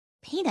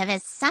Peter,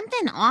 there's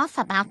something off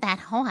about that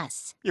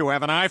horse. You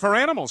have an eye for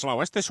animals,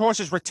 Lois. This horse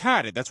is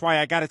retarded. That's why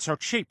I got it so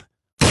cheap.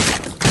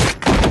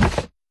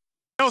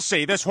 You'll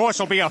see, this horse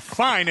will be a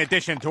fine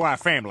addition to our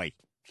family.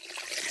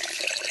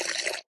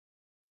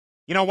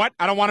 You know what?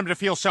 I don't want him to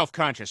feel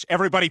self-conscious.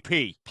 Everybody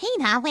pee.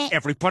 Peter, we're...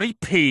 Everybody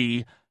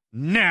pee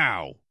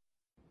now.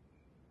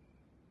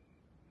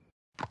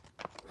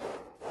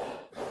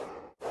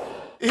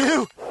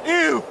 Ew!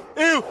 Ew!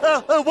 Ew!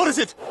 What is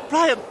it?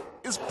 Brian,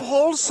 is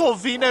Paul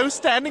Sorvino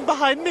standing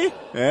behind me?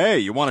 Hey,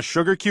 you want a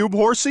sugar cube,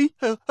 horsey?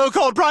 Oh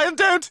God, Brian,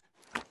 don't!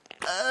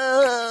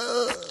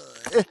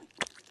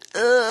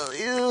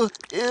 Ew!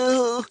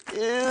 Ew!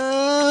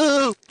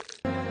 Ew!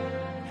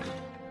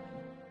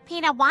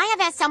 Peter, why are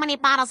there so many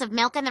bottles of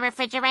milk in the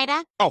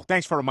refrigerator? Oh,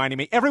 thanks for reminding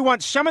me. Everyone,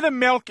 some of the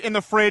milk in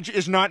the fridge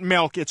is not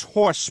milk, it's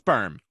horse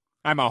sperm.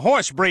 I'm a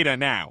horse breeder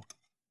now.